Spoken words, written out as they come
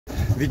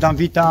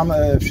Witam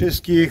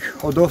wszystkich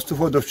hodowców,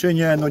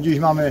 hodowczynie. No dziś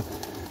mamy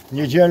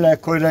niedzielę,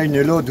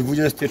 kolejny lot,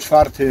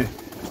 24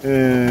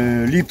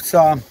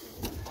 lipca,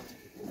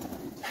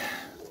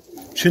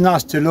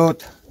 13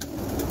 lot,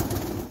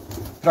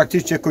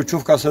 praktycznie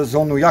końcówka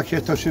sezonu. Jak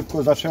się to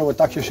szybko zaczęło,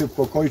 tak się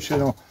szybko kończy.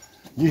 No,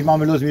 dziś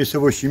mamy lot z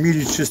miejscowości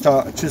Milicz,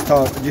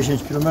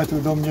 310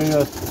 km do mnie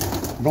jest.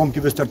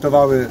 Gąbki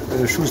wystartowały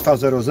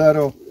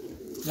 6:00.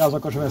 Ja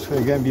zakończyłem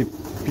swoje gębi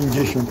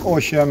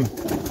 58.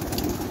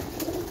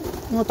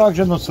 No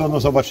także no co, no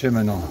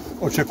zobaczymy, no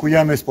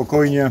oczekujemy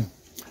spokojnie.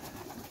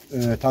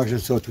 Także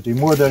co, tutaj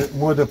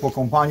młode po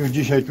kąpaniu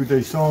dzisiaj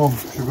tutaj są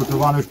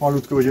przygotowane, już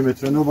malutko będziemy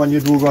trenować,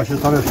 niedługo się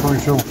same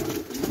skończą.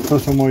 To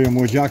są moje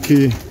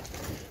młodziaki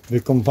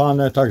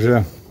wykąpane,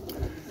 także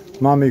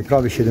mamy ich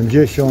prawie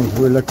 70,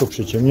 były lekko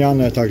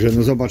przyciemniane, także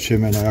no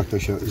zobaczymy, no jak to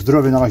się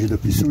zdrowie na razie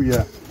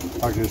dopisuje.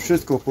 Także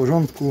wszystko w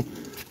porządku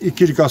i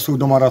kilka słów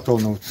do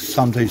maratonu z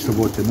tamtej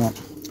soboty. No.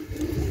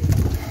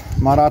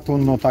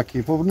 Maraton, no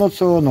taki, no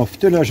co, no w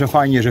tyle, że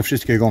fajnie, że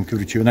wszystkie gąbki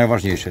wróciły,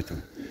 najważniejsze to.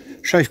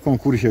 6 w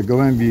konkursie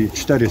gołębi,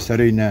 4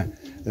 seryjne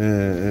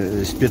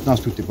z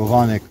 15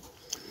 typowanek.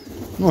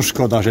 No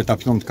szkoda, że ta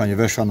piątka nie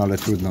weszła, no ale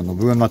trudno, no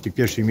byłem na tych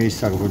pierwszych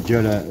miejscach w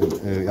oddziale,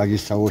 jak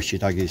jest całości,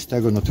 tak jest z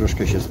tego, no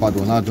troszkę się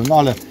spadło na dół, no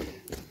ale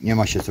nie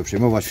ma się co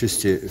przejmować,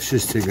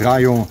 wszyscy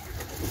grają,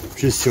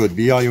 wszyscy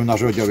odbijają,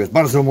 nasz oddział jest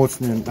bardzo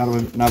mocny,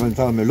 nawet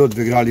lot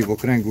wygrali w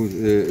okręgu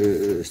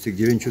z tych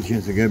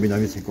 9000 gębi na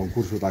więcej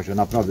konkursu, także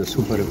naprawdę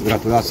super,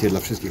 gratulacje dla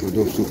wszystkich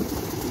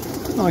hodowców.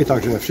 No i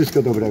także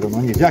wszystkiego dobrego,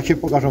 no nic, jak się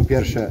pokażą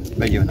pierwsze,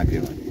 będziemy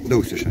nagrywać. Do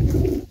usłyszenia.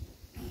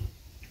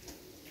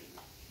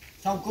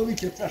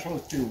 Całkowicie przeszło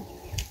od tyłu.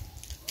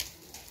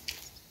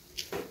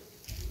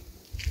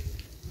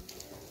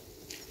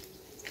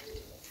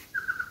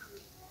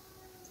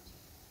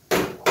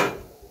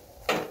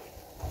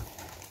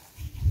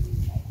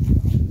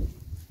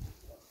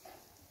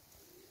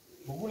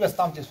 W ogóle z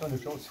tamtej strony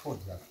się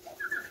schodzę.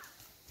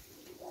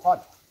 Chodź.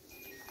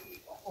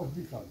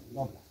 Odliczam,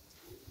 dobra.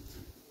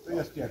 To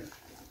jest pierwszy.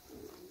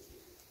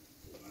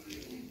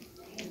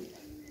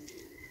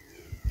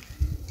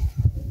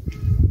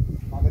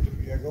 Mamy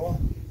drugiego,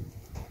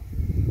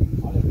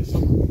 ale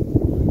wysoko.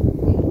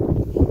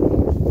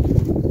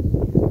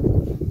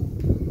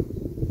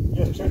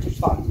 Jest trzeci,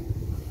 czwarty.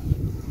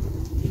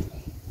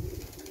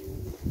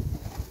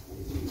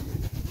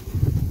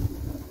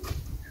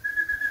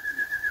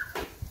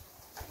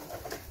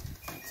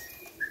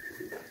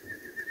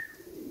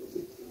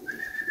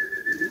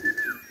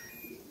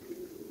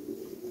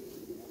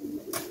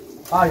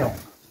 Pająk.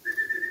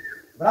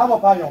 Brawo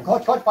pająk,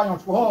 chodź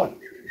pajączku, chodź.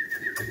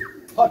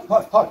 Chodź.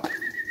 Chodź.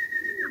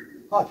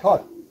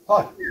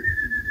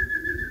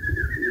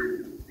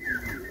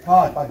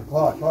 Chodź pająk,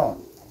 chodź.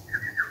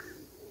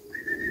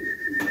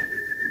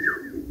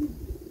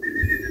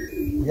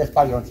 Jest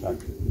pajączek.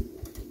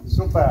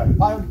 Super,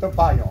 pająk to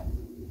pająk.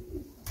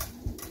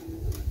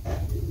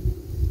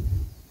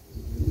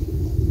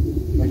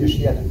 Będziesz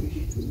jeden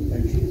gdzieś.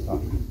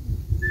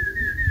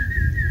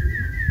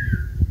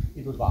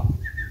 I tu dwa.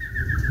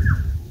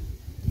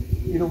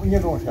 Nie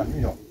wyłączam,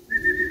 idą.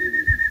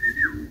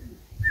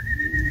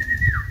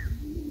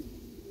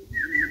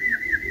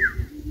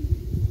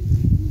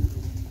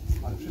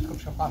 Ale wszystko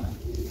przepane.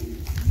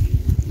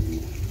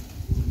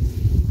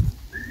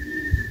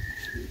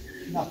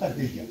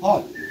 Następny idzie.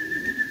 Chodź.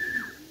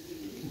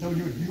 Czy to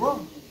nie odbiło?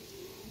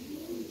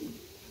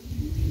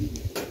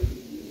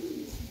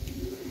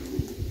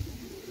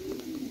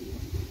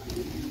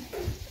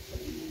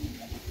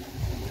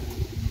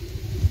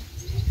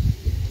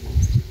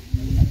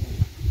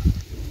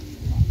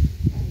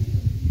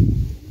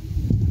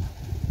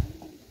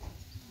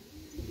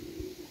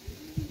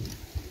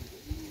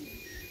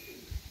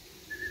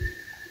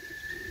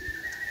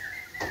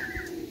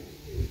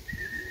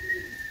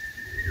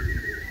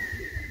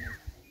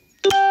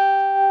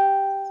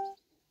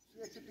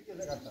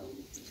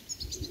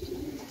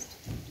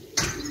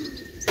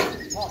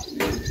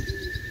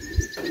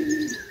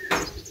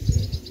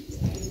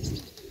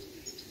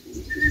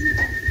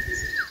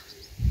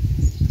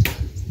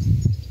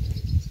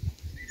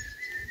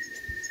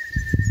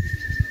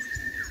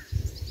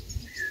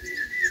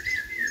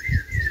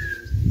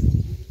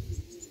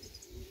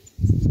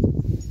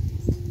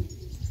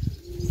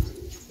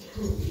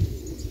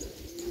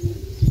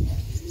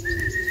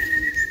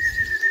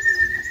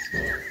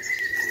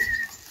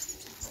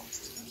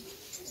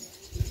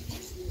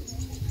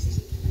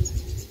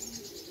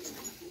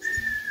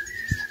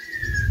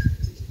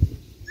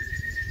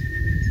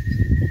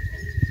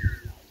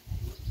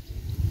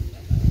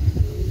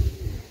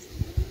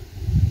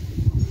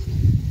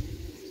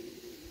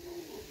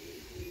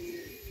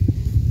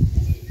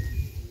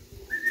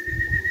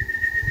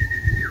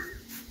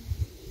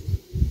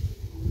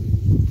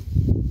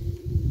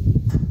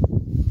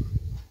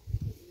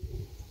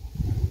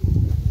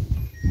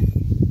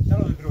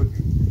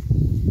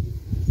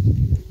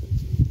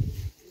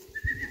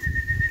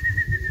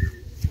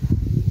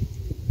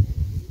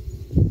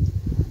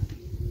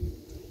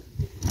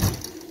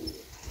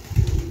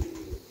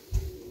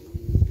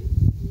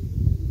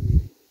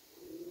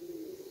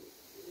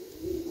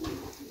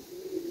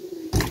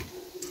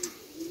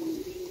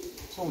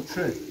 są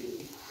 3.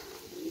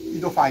 I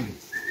do fajnie.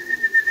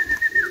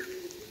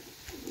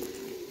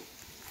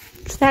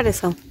 4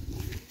 są.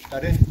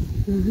 4?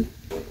 Mhm.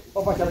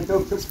 Popatrz, ale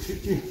to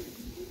szybciej.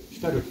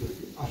 4.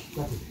 Aż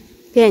 4.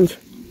 5.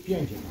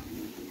 5.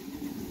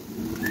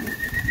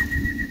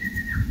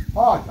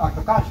 Chodź, a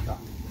to kaczka.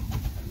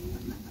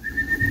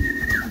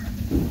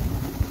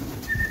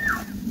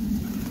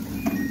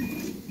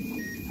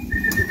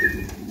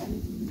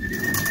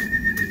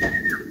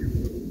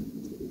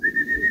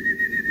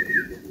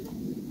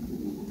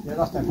 Nie,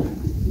 następny.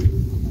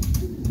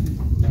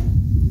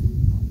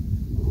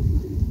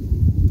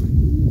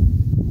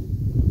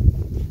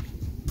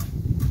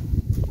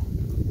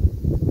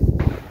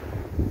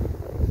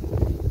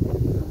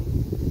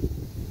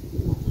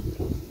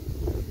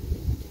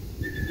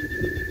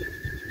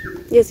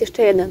 Jest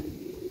jeszcze jeden.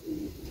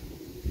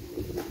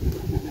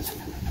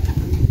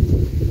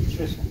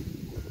 3 są.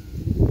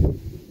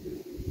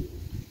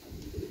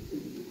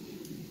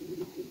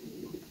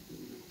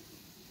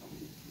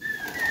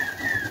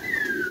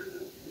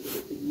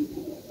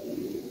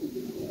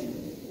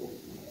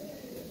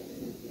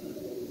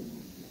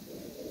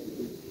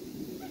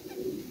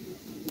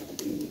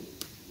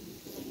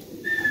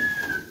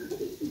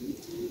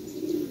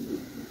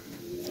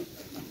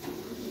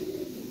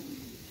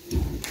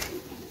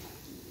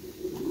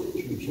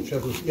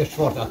 Jest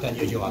 4, a ten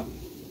jedzie ładnie.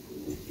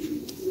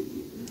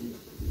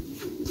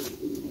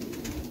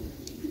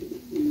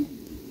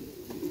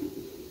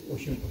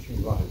 Osiem,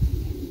 2.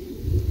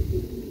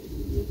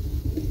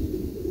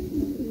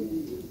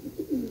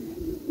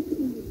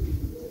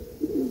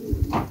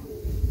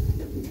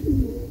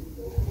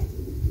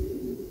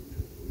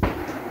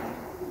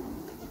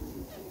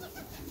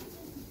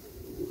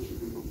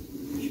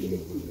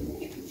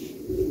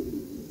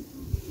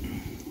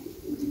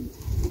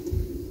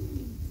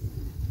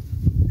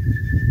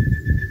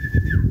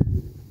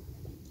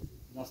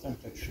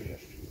 Następne 3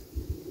 jeszcze.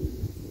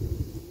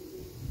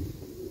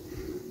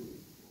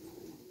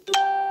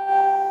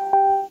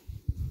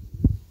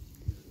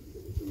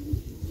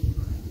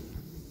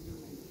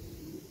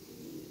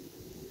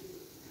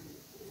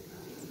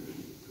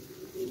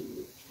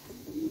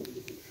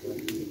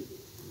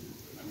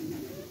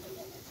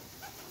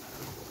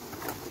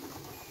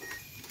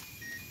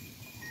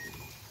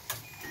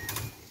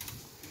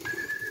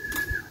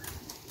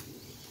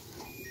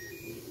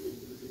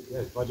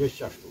 Jest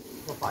 20 sztuk.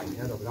 No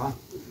fajnie, dobra.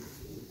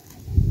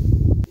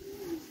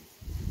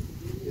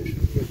 Jeszcze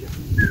jedzie.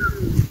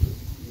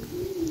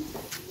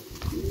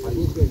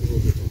 Panikę nie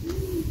jedzie.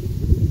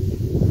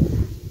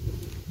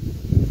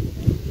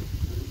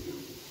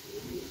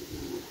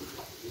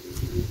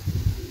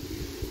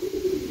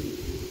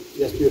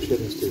 Jest tu jeszcze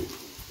jeden z tyłu.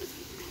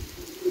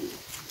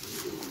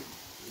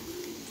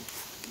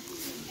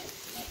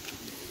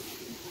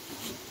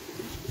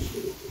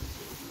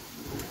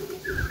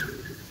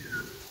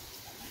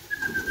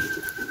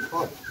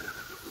 Chodź.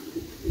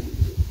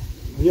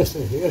 Jeszcze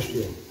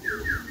jeden.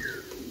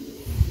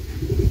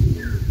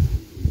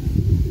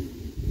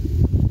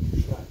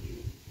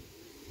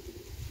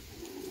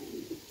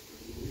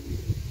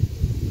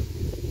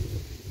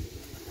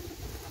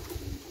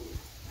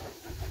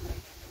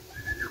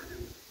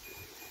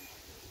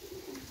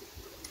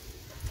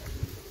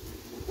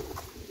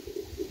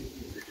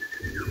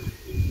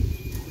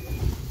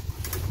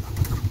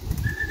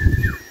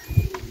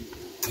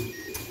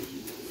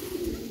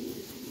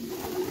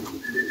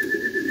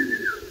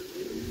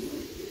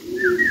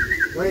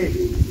 No i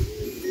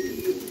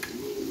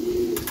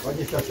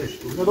 26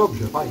 sztuk. No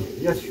dobrze, fajnie.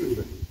 Jest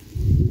 7.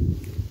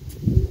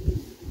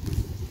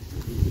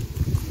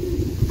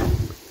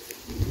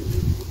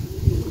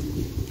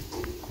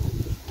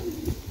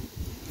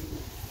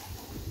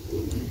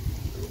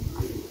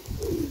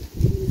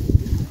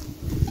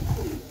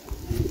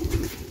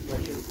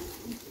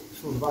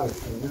 Są 2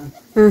 jeszcze,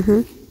 nie?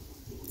 Mhm.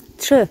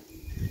 3.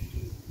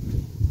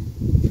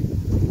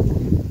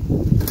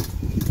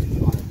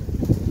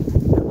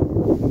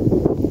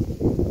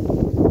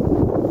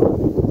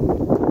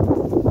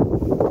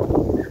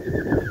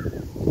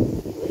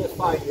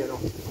 Fajnie, no.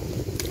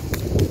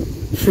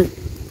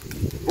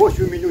 W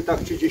 8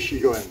 minutach 30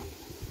 gołem.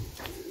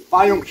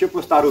 Pająk się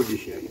postarł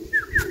dzisiaj.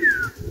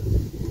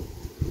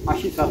 A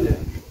sica też.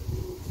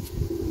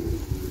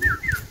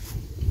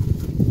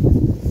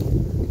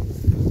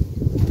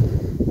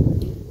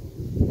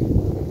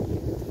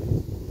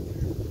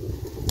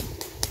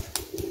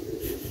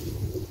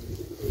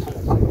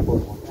 Ale fajnie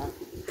poszło, nie?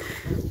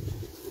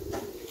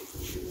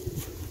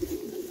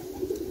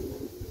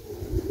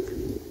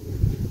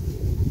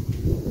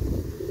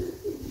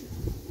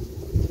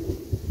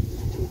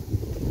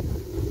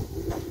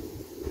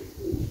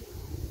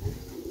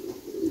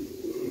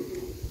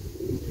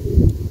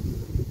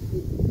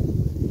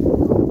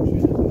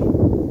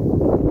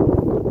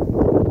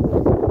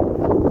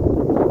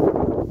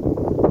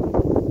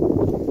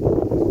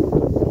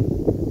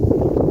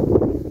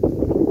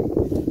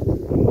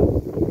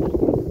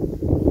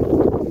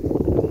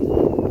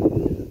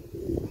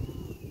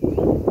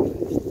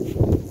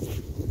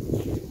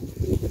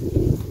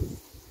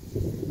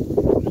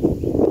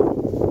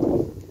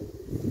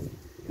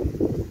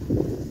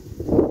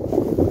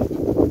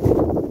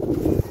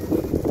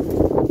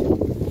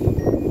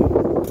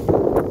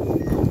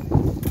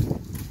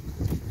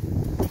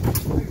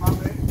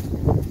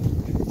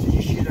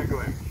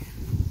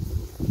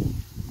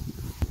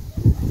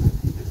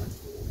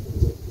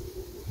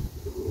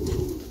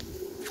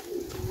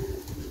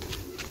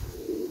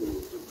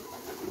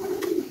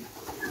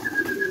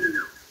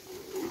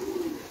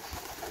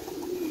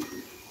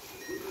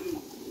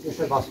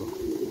 Jeszcze basu.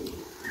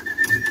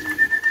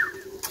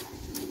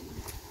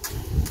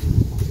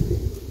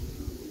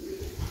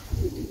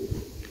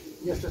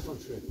 Jeszcze są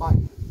 3.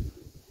 Fajnie.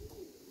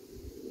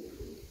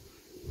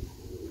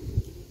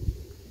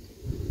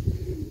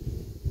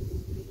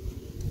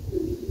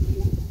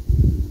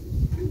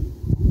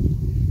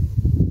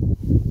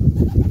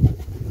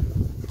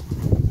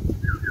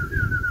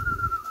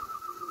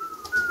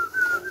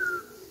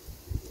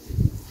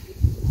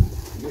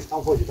 Gdzieś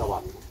tam chodzi ta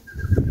ładna.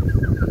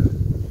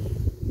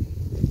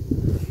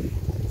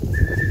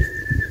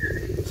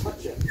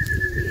 Chodźcie.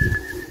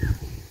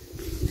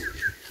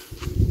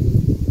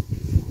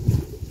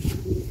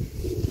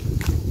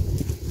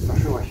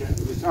 Straszyła się,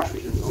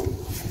 wystraszy się znowu.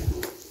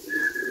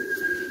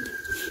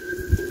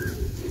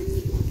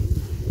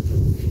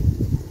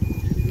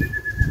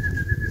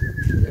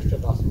 Jeszcze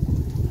basu.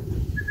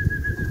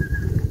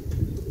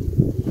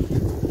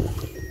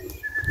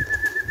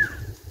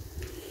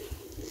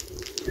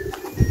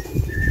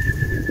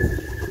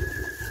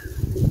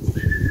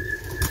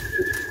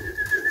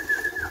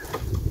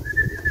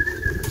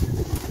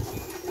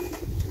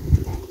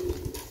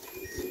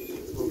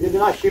 No,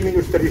 11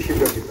 minut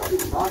 49,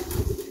 tak?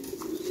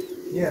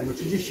 Nie, no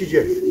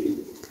 39.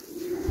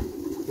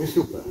 No i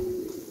super.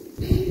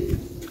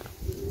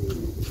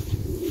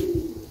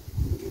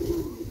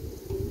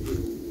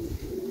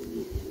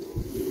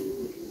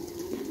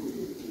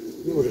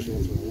 Nie możesz nie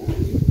odczuwać,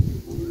 nie?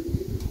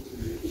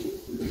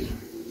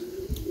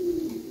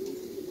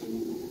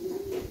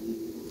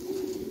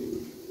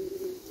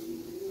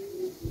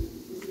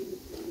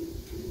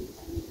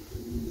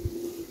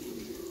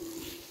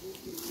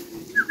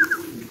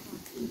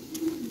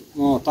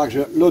 No,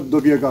 także lot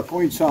dobiega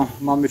końca.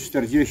 Mamy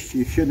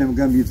 47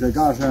 gębi w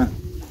zegarze.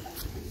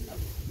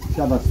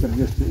 Siada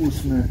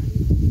 48.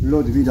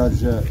 Lot widać,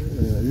 że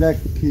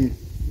lekki.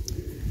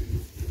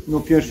 No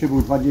pierwszy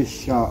był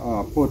 20,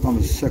 a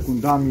potem z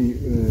sekundami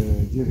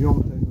 9.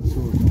 No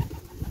cóż,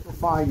 no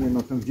fajnie,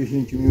 no tam w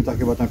 10 minutach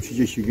chyba tam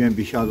 30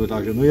 gębi siadło,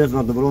 także no jest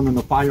zadowolony,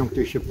 no pająk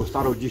ktoś się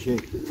postarał dzisiaj,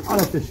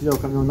 ale też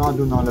szydełka miał na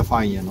dół, no ale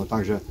fajnie, no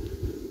także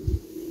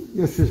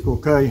jest wszystko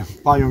ok.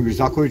 Pająk już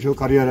zakończył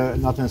karierę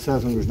na ten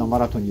sezon, już na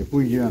maraton nie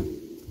pójdzie.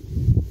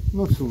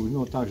 No cóż,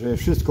 no także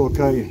wszystko ok.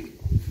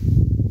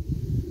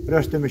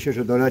 Resztę myślę,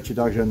 że doleci,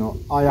 także no,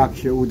 a jak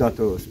się uda,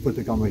 to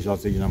spotykamy się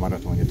na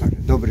maratonie, także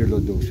dobry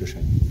lot, do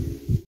usłyszenia.